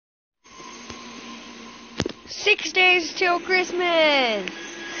6 days till Christmas!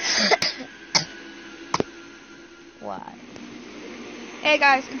 Why? Hey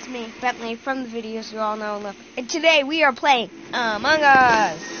guys, it's me, Bentley, from the videos you all know and love. And today we are playing Among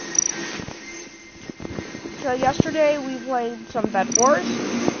Us! So yesterday we played some Bed Wars,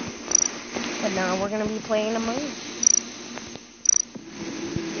 but now we're going to be playing Among Us.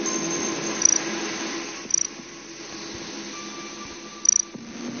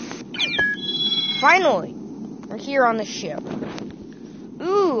 Finally! We're here on the ship.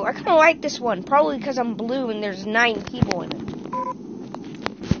 Ooh, I kind of like this one. Probably because I'm blue and there's 9 people in it.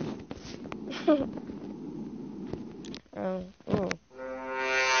 Ooh.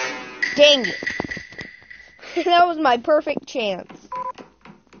 Dang it. That was my perfect chance.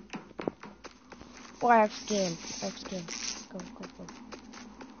 Oh, I have skin. Go. Go.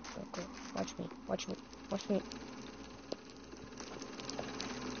 Watch me.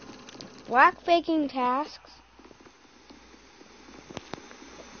 Black faking tasks.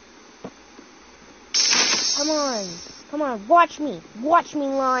 Come on, watch me,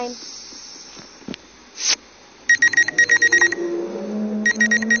 Lime.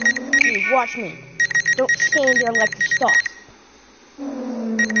 Dude, watch me. Don't stand there like the stuff.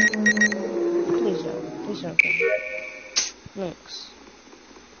 Please don't. Thanks.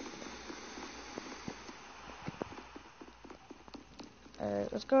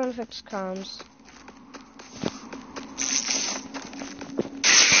 Alright, let's go and fix comms.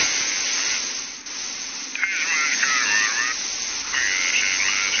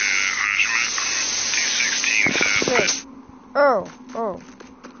 Oh.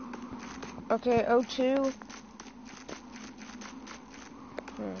 Okay, O2.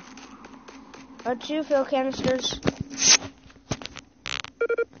 O2, fill canisters.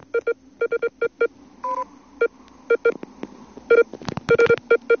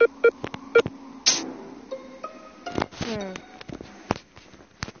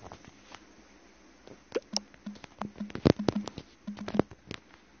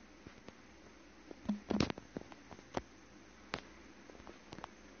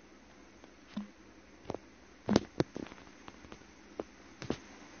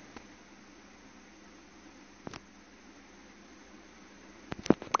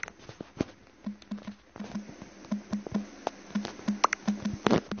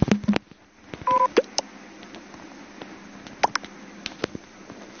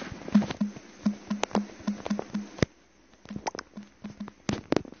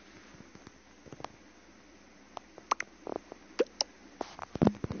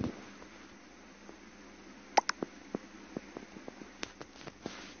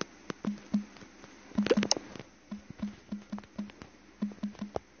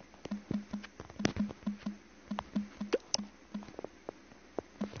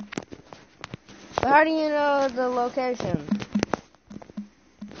 So how do you know the location?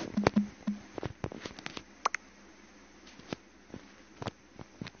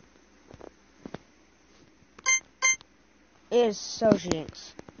 It is so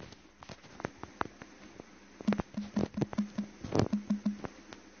jinx.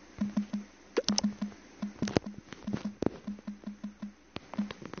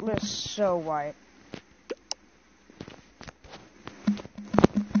 It's so white.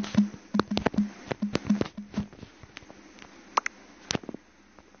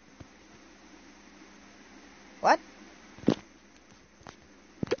 What?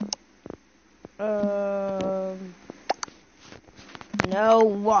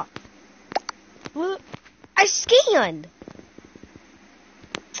 No. I scanned.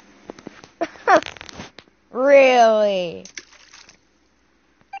 Really?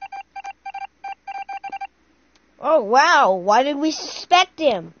 Oh, wow. Why did we suspect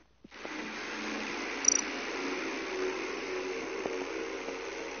him?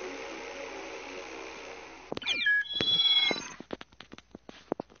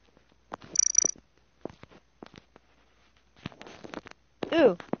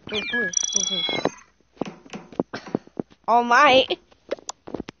 Ooh, blue. All might.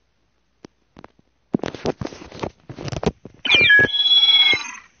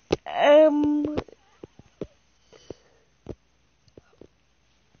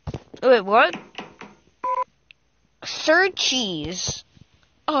 Wait, what? Sir Cheese.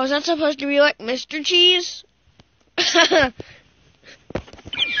 Oh, is that supposed to be like Mr. Cheese? I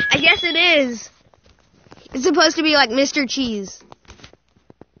guess it is. It's supposed to be like Mr. Cheese.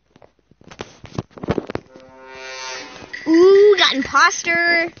 Ooh, got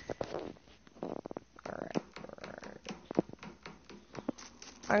imposter. Alright.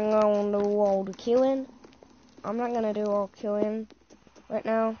 I'm gonna do all the killing. I'm not gonna do all killing right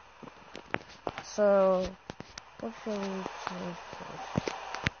now. So What shall we change first?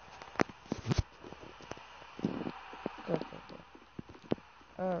 Good.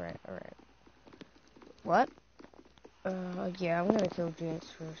 Alright. What? Yeah, I'm gonna kill Jinx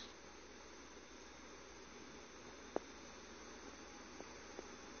first.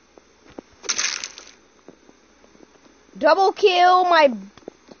 Double kill my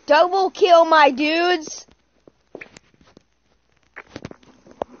dudes.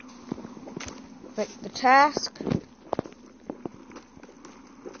 Pick the task.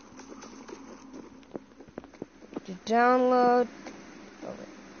 To download. Oh wait.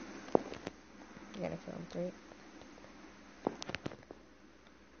 You gotta kill him 3.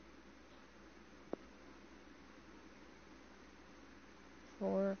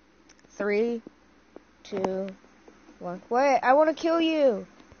 Four, 3, 2, 1. Wait, I want to kill you.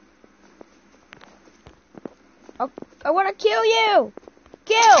 I want to kill you.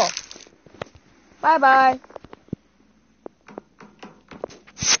 Kill. Bye.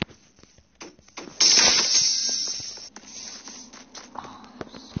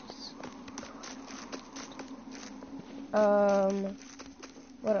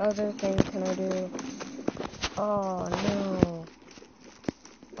 What other thing can I do? Oh no.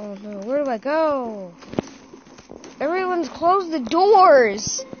 Where do I go? Everyone's closed the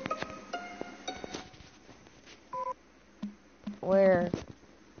doors. Where?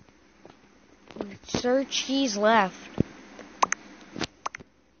 Search keys left.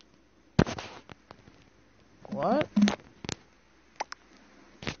 What?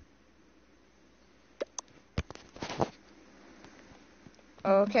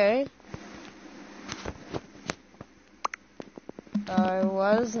 Okay. I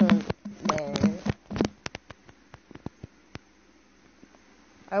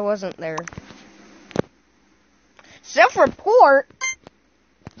wasn't there. Self-report?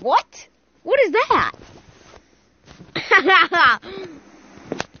 What? What is that?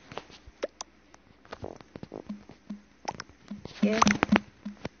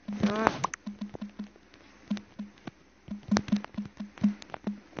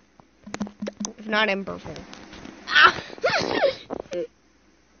 If not in purple.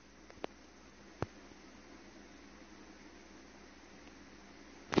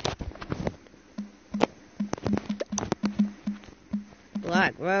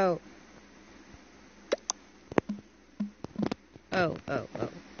 Black row. Oh.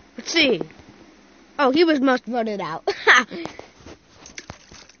 Let's see. Oh, he must voted out.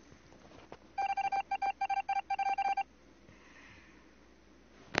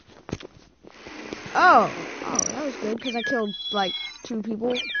 Oh, that was good because I killed like 2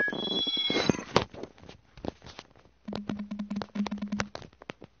 people.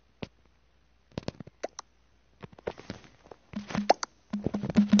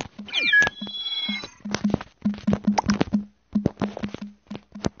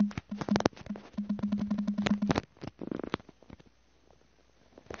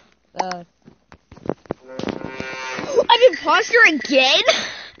 I'm imposter again?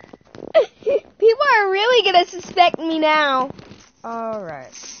 People are really gonna suspect me now.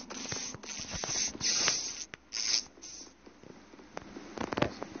 Alright.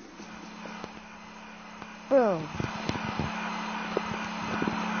 Boom.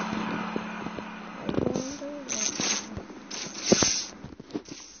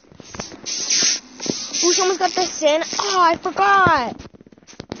 Ooh, someone's got the sin. Oh, I forgot.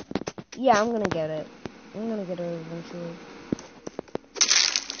 Yeah, I'm gonna get it. I'm gonna get it eventually.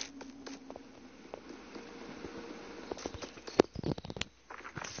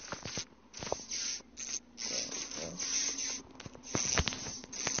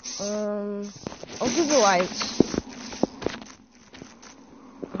 I'll do the lights.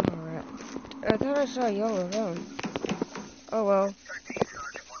 Alright. I thought I saw a yellow gun. Oh well.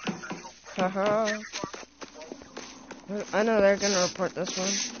 Haha. I know they're gonna report this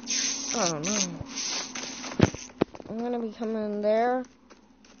one. Oh no. I'm gonna be coming there.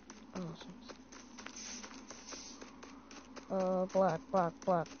 Oh, black.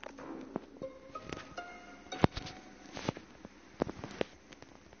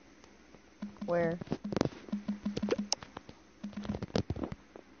 Where?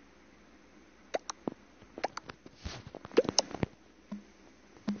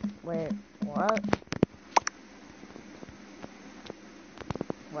 Wait, what?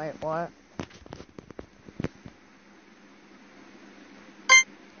 Wait, what?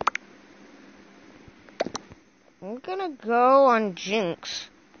 I'm gonna go on Jinx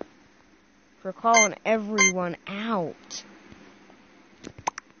for calling everyone out.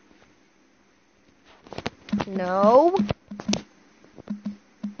 No.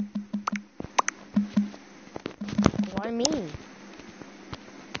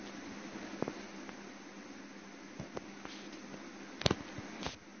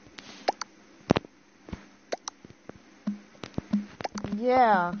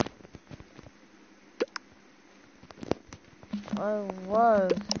 Yeah. I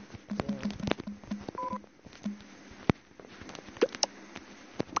was.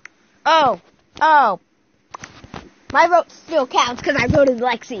 Oh. Oh. My vote still counts because I voted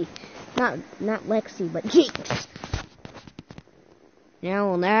Lexi. Not Lexi, but Jinx. Now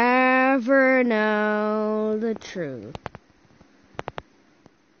we'll never know the truth.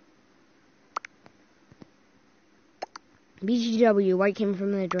 BGW, white came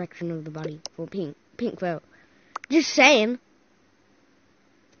from the direction of the body. For pink vote. Just saying.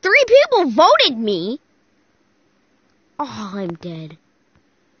 3 people voted me. Oh, I'm dead.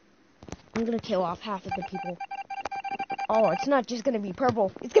 I'm gonna kill off half of the people. Oh, it's not just gonna be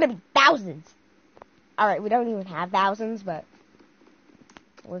purple. It's gonna be thousands. Alright, we don't even have thousands, but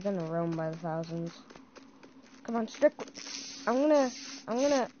we're gonna roam by the thousands. Come on, stick. I'm gonna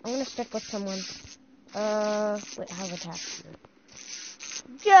stick with someone. Wait, have a tap here.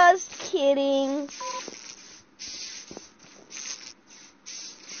 Just kidding.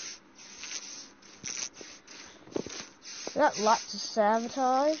 Got lots of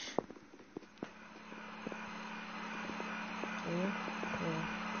sabotage.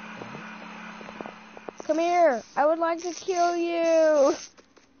 Come here. I would like to kill you.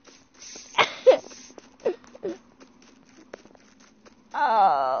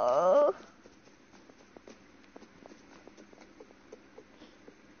 Oh.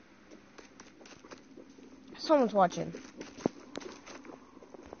 Someone's watching.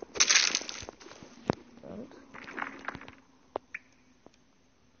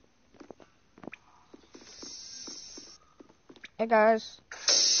 Hey guys.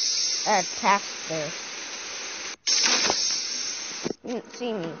 Attack there. You didn't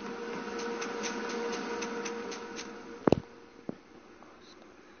see me.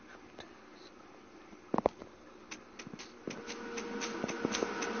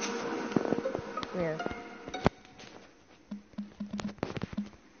 Where?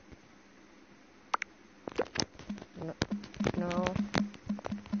 No.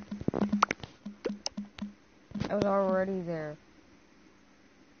 I was already there.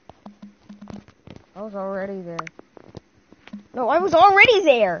 I was already there. No, I was already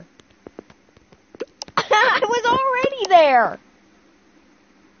there. I was already there.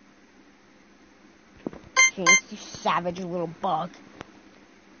 Jinx, you savage little bug.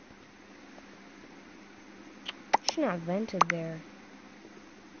 She's not vented there.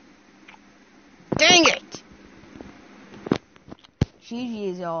 Dang it!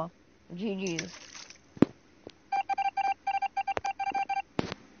 GG's, y'all. GG's.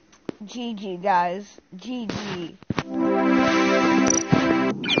 GG, guys. GG.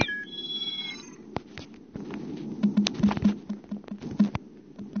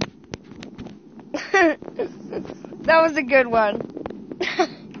 That was a good one.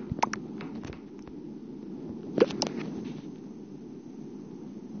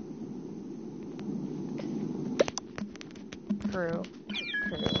 True.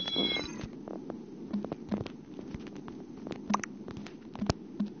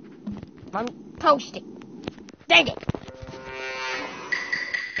 I'm posting. Dang it.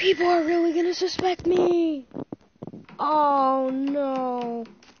 People are really gonna suspect me. Oh no.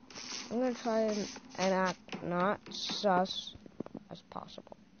 I'm gonna try and act not sus as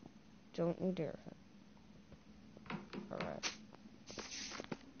possible. Don't you dare. Alright.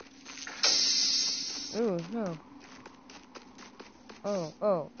 Ooh, no. Oh,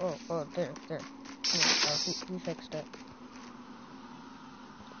 there. Oh, he fixed it.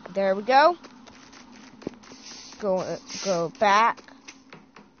 There we go. Go back.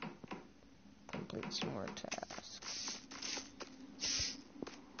 Complete some more tasks.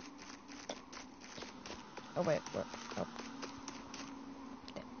 Oh wait, what? Oh.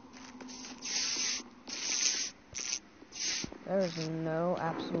 There is no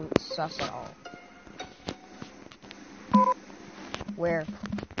absolute sus at all. Where?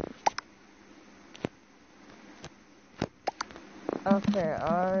 Okay,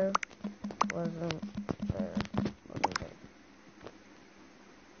 I wasn't there.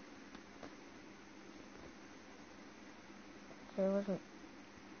 Okay, wasn't.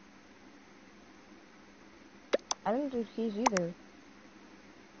 I didn't do keys either.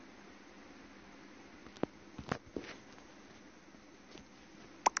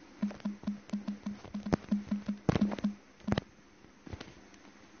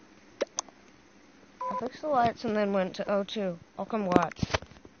 I fixed the lights and then went to O2. I'll come watch.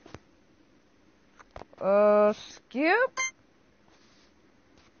 Skip?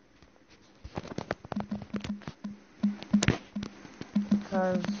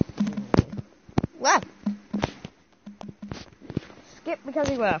 Because... What? skip because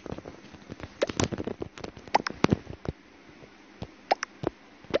he left.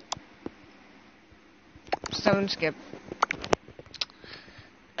 Stone skip.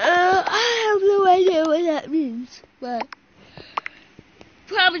 I have no idea what that means, but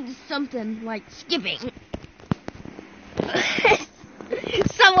probably just something like skipping.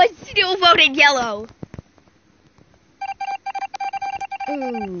 Someone still voted yellow.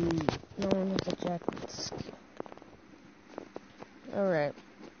 Ooh, no one has ejected. Skip. Alright.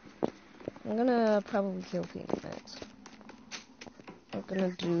 I'm gonna probably kill Pete next. I'm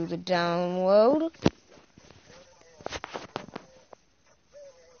gonna do the download.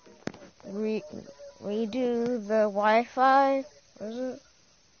 Redo the Wi-Fi. What is it?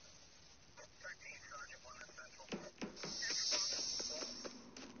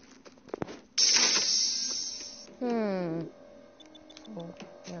 Oh,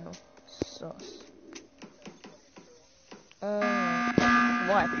 no. Sauce.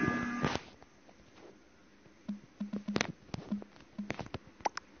 What?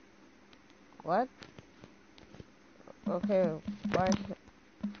 What? Okay, why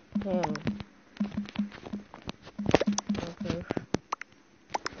him? Okay.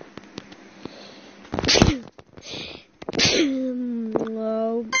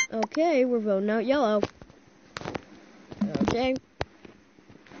 Oh, okay, we're voting out yellow. Okay.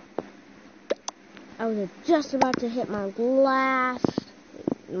 I was just about to hit my last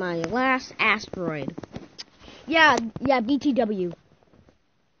asteroid. Yeah, BTW.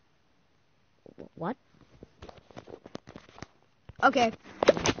 What? Okay.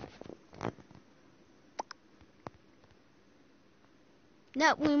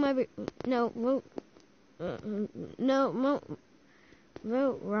 No, we might be. No,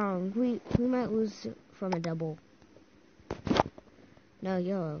 vote wrong. We might lose from a double. No,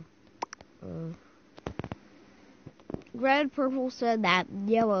 yellow. Red, purple said that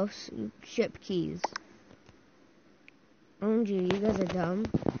yellow ship keys. OMG, you guys are dumb.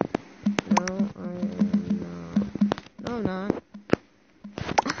 No, I'm not.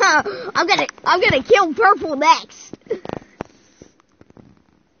 I'm gonna kill purple next.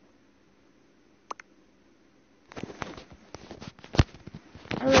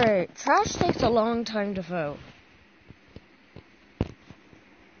 Alright, trash takes a long time to vote.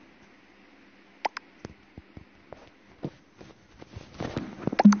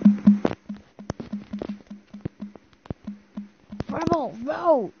 Rebel,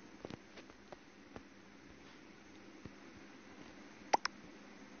 vote!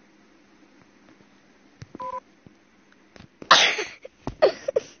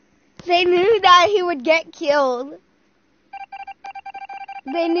 They knew that he would get killed.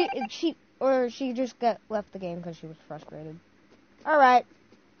 They knew she just left the game because she was frustrated. Alright.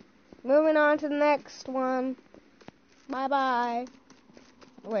 Moving on to the next one. Bye-bye.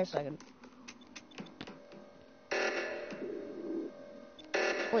 Wait a second.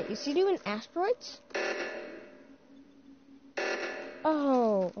 Wait, is he doing asteroids?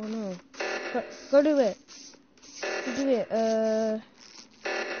 Oh no. Go do it. Go do it.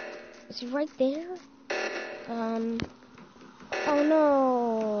 Is he right there? Oh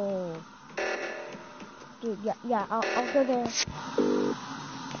no. Dude, yeah, I'll go there.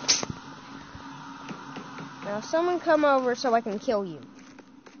 Now someone come over so I can kill you.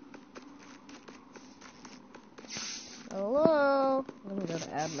 Hello? Let me go to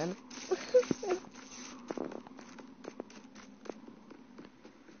admin.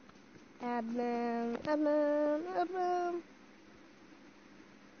 Admin.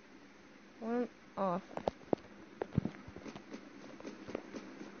 One off.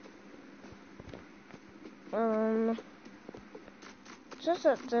 Just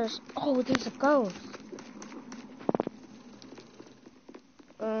that there's a ghost.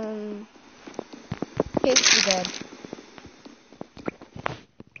 He's dead.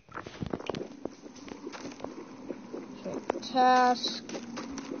 Okay, task.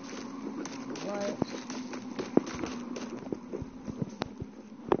 What?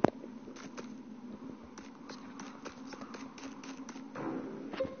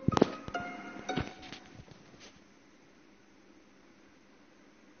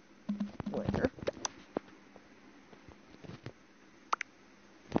 Where?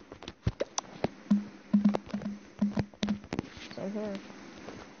 Same here.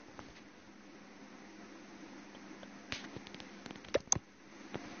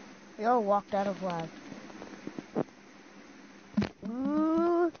 We all walked out of live.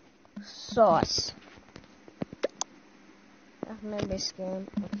 Ooh, sauce. Maybe scan.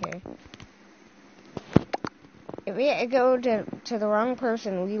 Okay. If we go to the wrong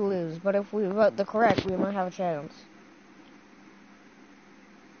person, we lose. But if we vote the correct, we might have a chance.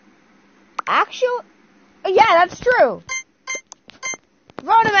 Actually, yeah, that's true.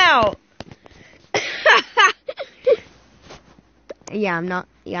 Vote him out. Yeah, I'm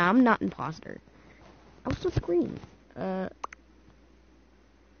not imposter. I was so green. I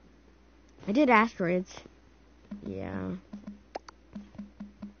did asteroids. Yeah.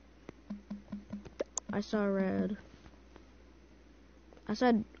 I saw red. I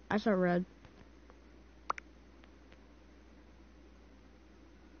saw red.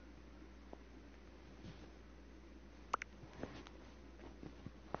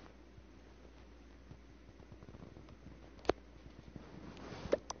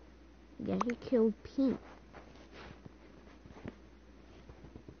 Yeah, he killed pink.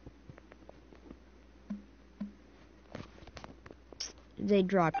 They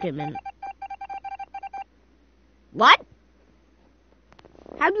dropped him in. What?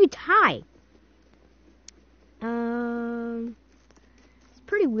 How do you tie? It's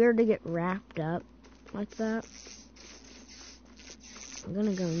pretty weird to get wrapped up like that. I'm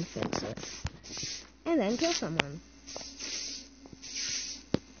gonna go and fix it. And then kill someone.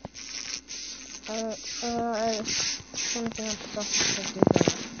 Something I'm supposed to do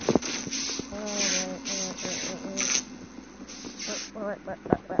there.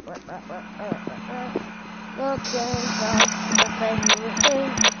 Looking for everything.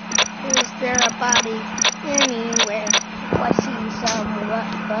 Is there a body anywhere? Oh, I see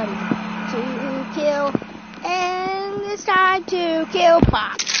somebody to kill, and it's time to kill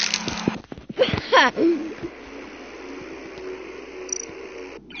Pop.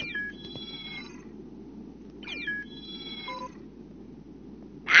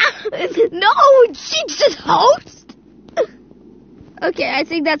 No, Jesus, host. Okay, I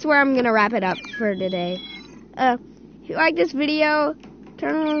think that's where I'm gonna wrap it up for today. If you like this video,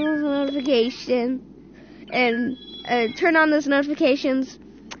 turn on those notifications and turn on those notifications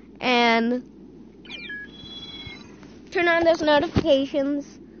and turn on those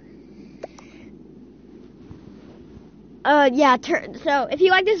notifications. So if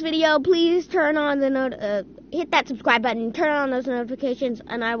you like this video, please turn on the hit that subscribe button, turn on those notifications,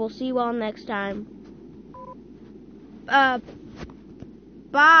 and I will see you all next time.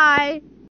 Bye.